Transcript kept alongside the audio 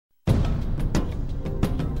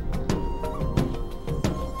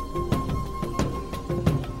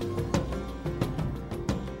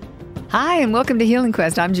Hi, and welcome to Healing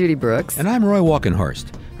Quest. I'm Judy Brooks. And I'm Roy Walkenhorst.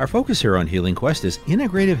 Our focus here on Healing Quest is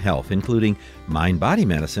integrative health, including mind-body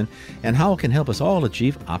medicine, and how it can help us all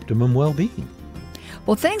achieve optimum well-being.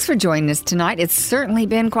 Well, thanks for joining us tonight. It's certainly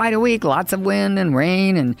been quite a week. Lots of wind and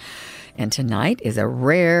rain, and tonight is a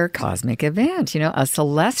rare cosmic event, a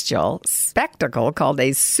celestial spectacle called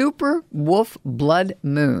a super wolf blood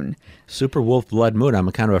moon. Super wolf blood moon.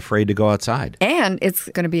 I'm kind of afraid to go outside. And it's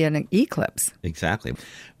going to be an eclipse. Exactly.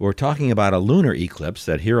 We're talking about a lunar eclipse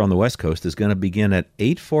that here on the West Coast is going to begin at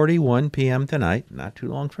 8:41 p.m. tonight, not too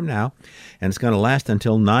long from now, and it's going to last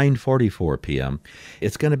until 9:44 p.m.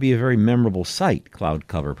 It's going to be a very memorable sight, cloud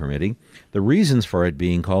cover permitting. The reasons for it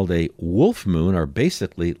being called a wolf moon are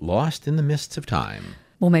basically lost in the mists of time.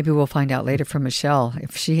 Well, maybe we'll find out later from Michelle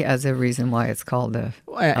if she has a reason why it's called a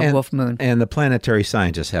wolf moon. And the planetary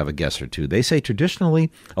scientists have a guess or two. They say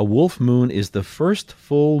traditionally a wolf moon is the first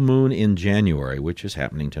full moon in January, which is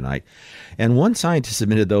happening tonight. And one scientist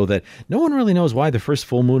admitted, though, that no one really knows why the first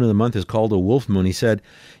full moon of the month is called a wolf moon. He said,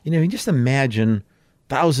 you just imagine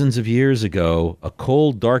thousands of years ago, a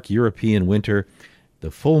cold, dark European winter. The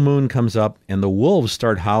full moon comes up and the wolves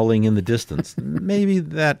start howling in the distance. Maybe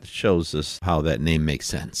that shows us how that name makes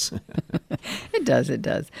sense. It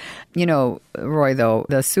does. Roy, though,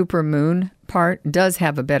 the super moon part does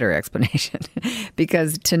have a better explanation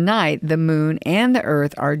because tonight the moon and the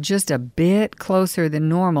earth are just a bit closer than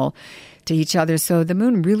normal to each other. So the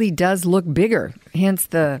moon really does look bigger, hence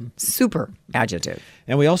the super adjective.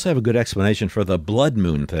 And we also have a good explanation for the blood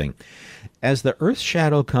moon thing. As the Earth's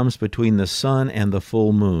shadow comes between the sun and the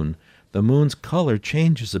full moon, the moon's color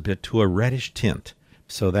changes a bit to a reddish tint.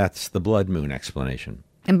 So that's the blood moon explanation.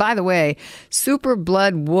 And by the way, super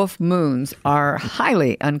blood wolf moons are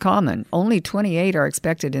highly uncommon. Only 28 are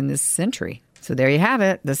expected in this century. So there you have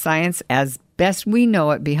it, the science as best we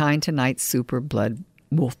know it behind tonight's super blood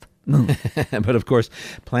wolf moon. But of course,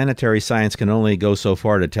 planetary science can only go so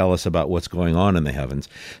far to tell us about what's going on in the heavens.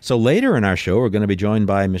 So later in our show, we're going to be joined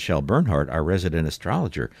by Michelle Bernhardt, our resident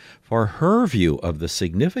astrologer, for her view of the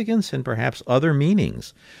significance and perhaps other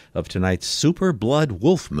meanings of tonight's super blood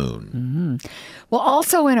wolf moon. Mm-hmm. Well,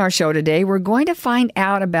 also in our show today, we're going to find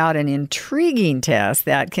out about an intriguing test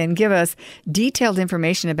that can give us detailed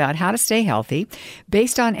information about how to stay healthy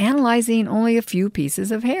based on analyzing only a few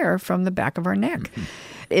pieces of hair from the back of our neck. Mm-hmm.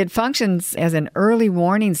 It functions as an early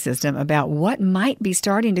warning system about what might be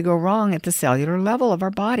starting to go wrong at the cellular level of our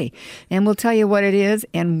body. And we'll tell you what it is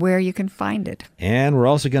and where you can find it. And we're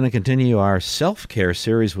also going to continue our self-care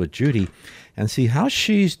series with Judy and see how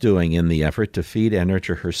she's doing in the effort to feed and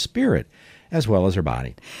nurture her spirit as well as her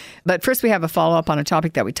body. But first, we have a follow-up on a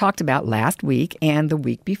topic that we talked about last week and the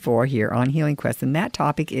week before here on Healing Quest. And that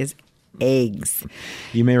topic is eggs.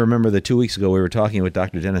 You may remember that 2 weeks ago we were talking with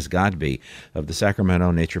Dr. Dennis Godby of the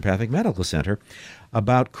Sacramento Naturopathic Medical Center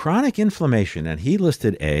about chronic inflammation, and he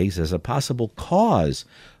listed eggs as a possible cause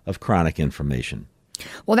of chronic inflammation.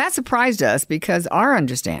 Well, that surprised us because our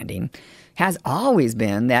understanding has always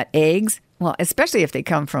been that eggs, well, especially if they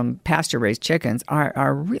come from pasture-raised chickens,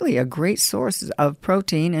 are really a great source of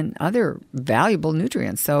protein and other valuable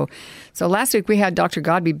nutrients. So last week we had Dr.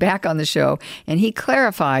 Godby back on the show, and he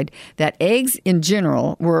clarified that eggs in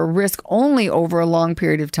general were a risk only over a long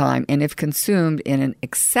period of time and if consumed in an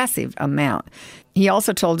excessive amount. He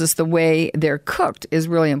also told us the way they're cooked is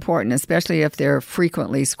really important, especially if they're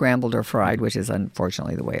frequently scrambled or fried, which is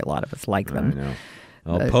unfortunately the way a lot of us like them. I know.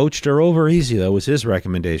 Well, poached or over easy, though, was his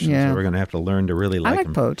recommendation. Yeah. So we're going to have to learn to really like them. I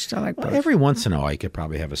like poached. Well, every once in a while, you could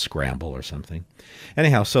probably have a scramble or something.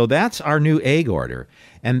 Anyhow, so that's our new egg order.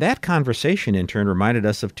 And that conversation, in turn, reminded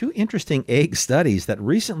us of two interesting egg studies that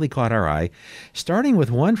recently caught our eye, starting with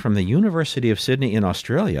one from the University of Sydney in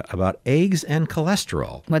Australia about eggs and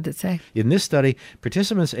cholesterol. What did it say? In this study,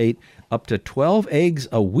 participants ate up to 12 eggs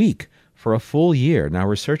a week for a full year. Now,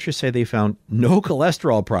 researchers say they found no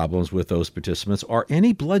cholesterol problems with those participants or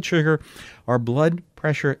any blood sugar or blood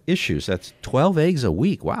pressure issues. That's 12 eggs a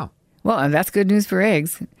week. Wow. Well, and that's good news for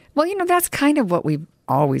eggs. Well, that's kind of what we've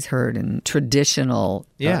always heard in traditional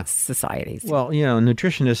societies. Well,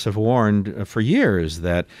 nutritionists have warned for years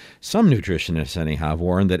that some nutritionists, anyhow, have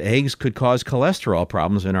warned that eggs could cause cholesterol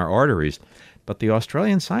problems in our arteries. But the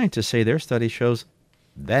Australian scientists say their study shows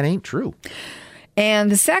that ain't true.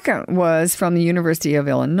 And the second was from the University of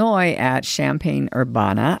Illinois at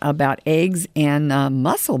Champaign-Urbana about eggs and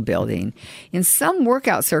muscle building. In some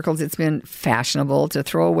workout circles, it's been fashionable to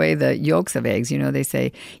throw away the yolks of eggs. They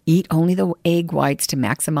say eat only the egg whites to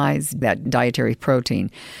maximize that dietary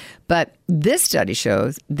protein. But this study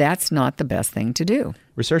shows that's not the best thing to do.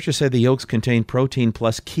 Researchers say the yolks contain protein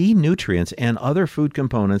plus key nutrients and other food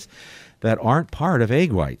components that aren't part of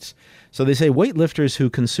egg whites. So they say weightlifters who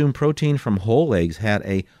consume protein from whole eggs had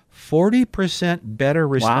a 40% better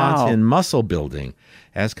response in muscle building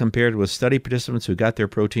as compared with study participants who got their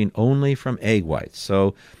protein only from egg whites.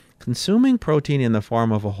 So consuming protein in the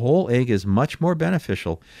form of a whole egg is much more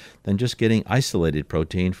beneficial than just getting isolated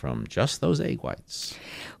protein from just those egg whites.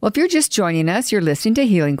 Well, if you're just joining us, you're listening to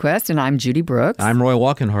Healing Quest, and I'm Judy Brooks. I'm Roy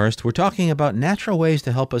Walkenhorst. We're talking about natural ways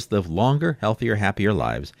to help us live longer, healthier, happier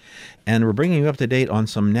lives. And we're bringing you up to date on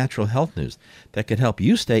some natural health news that could help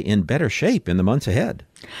you stay in better shape in the months ahead.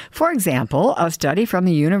 For example, a study from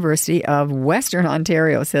the University of Western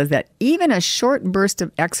Ontario says that even a short burst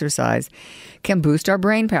of exercise can boost our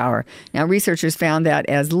brain power. Now, researchers found that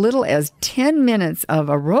as little as 10 minutes of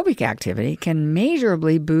aerobic activity can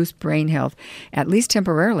measurably boost brain health, at least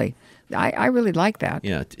temporarily. I really like that.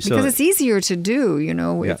 Yeah, because it's easier to do,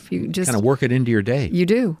 if you just kind of work it into your day. You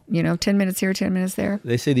do, 10 minutes here, 10 minutes there.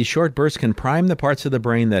 They say these short bursts can prime the parts of the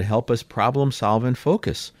brain that help us problem solve and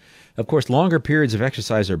focus. Of course, longer periods of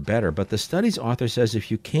exercise are better, but the study's author says if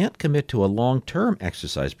you can't commit to a long-term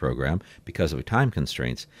exercise program because of time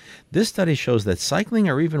constraints, this study shows that cycling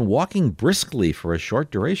or even walking briskly for a short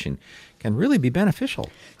duration can really be beneficial.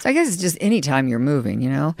 So I guess it's just any time you're moving,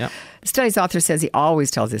 Yep. The study's author says he always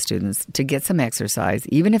tells his students to get some exercise,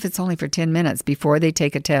 even if it's only for 10 minutes, before they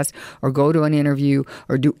take a test or go to an interview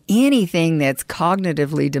or do anything that's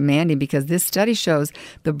cognitively demanding, because this study shows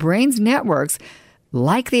the brain's networks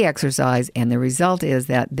like the exercise, and the result is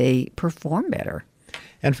that they perform better.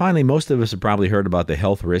 And finally, most of us have probably heard about the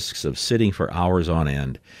health risks of sitting for hours on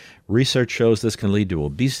end. Research shows this can lead to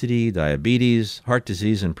obesity, diabetes, heart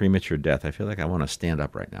disease, and premature death. I feel like I want to stand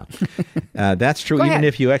up right now. That's true even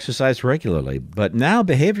if you exercise regularly. But now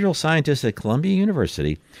behavioral scientists at Columbia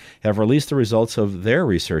University have released the results of their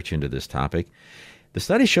research into this topic. The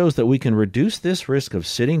study shows that we can reduce this risk of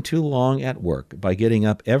sitting too long at work by getting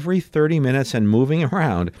up every 30 minutes and moving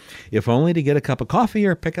around, if only to get a cup of coffee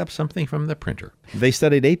or pick up something from the printer. They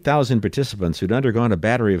studied 8,000 participants who'd undergone a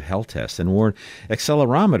battery of health tests and worn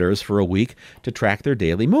accelerometers for a week to track their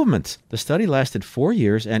daily movements. The study lasted 4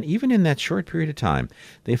 years, and even in that short period of time,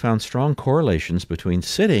 they found strong correlations between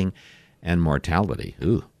sitting and mortality.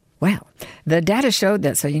 Ooh. Well, the data showed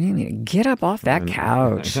that, so you need to get up off that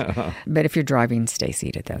couch. But if you're driving, stay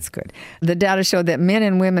seated. That's good. The data showed that men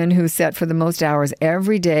and women who sat for the most hours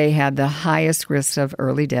every day had the highest risk of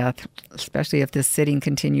early death, especially if the sitting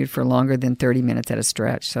continued for longer than 30 minutes at a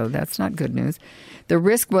stretch. So that's not good news. The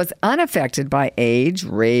risk was unaffected by age,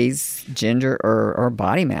 race, gender, or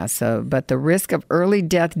body mass. But the risk of early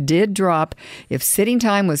death did drop if sitting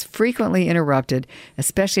time was frequently interrupted,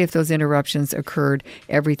 especially if those interruptions occurred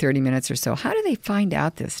every 30 minutes or so. How do they find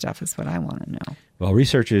out this stuff is what I want to know. Well,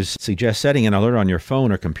 researchers suggest setting an alert on your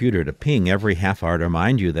phone or computer to ping every half hour to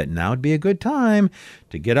remind you that now would be a good time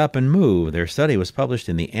to get up and move. Their study was published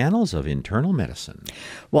in the Annals of Internal Medicine.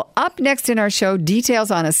 Well, up next in our show,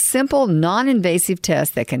 details on a simple, non-invasive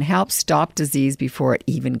test that can help stop disease before it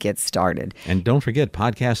even gets started. And don't forget,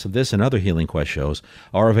 podcasts of this and other Healing Quest shows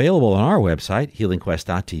are available on our website,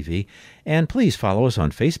 healingquest.tv. And please follow us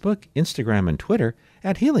on Facebook, Instagram, and Twitter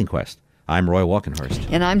at Healing Quest. I'm Roy Walkenhorst.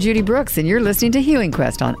 And I'm Judy Brooks, and you're listening to Healing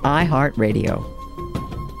Quest on iHeartRadio.